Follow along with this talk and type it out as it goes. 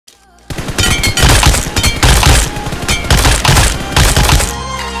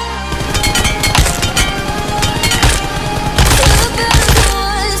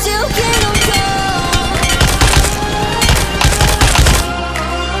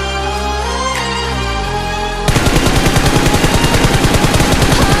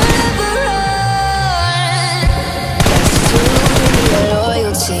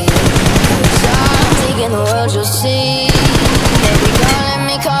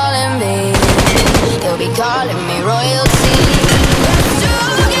me royalty.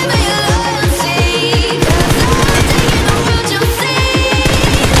 True, give me your loyalty, 'cause I'm taking the world, you'll see.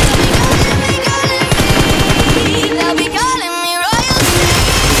 They'll be calling me royalty.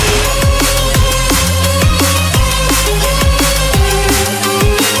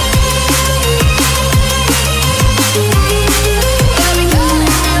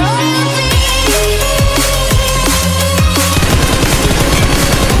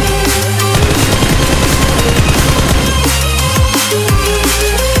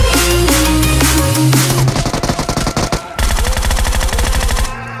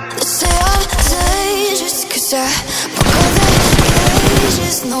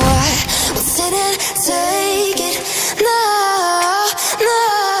 No, I will sit and take it. No, no.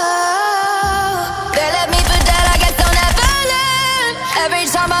 They left me for dead, I guess I'll never learn. Every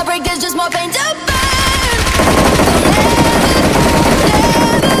time I break, there's just more pain to burn.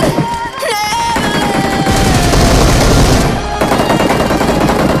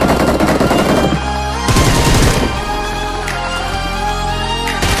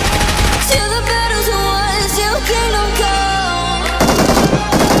 Till the battle's won, till kingdom come.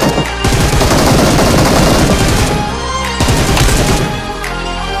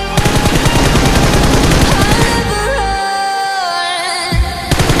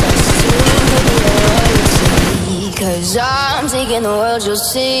 Cause I'm taking the world, you'll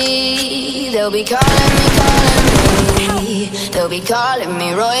see. They'll be calling me, they'll be calling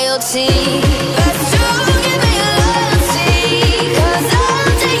me royalty.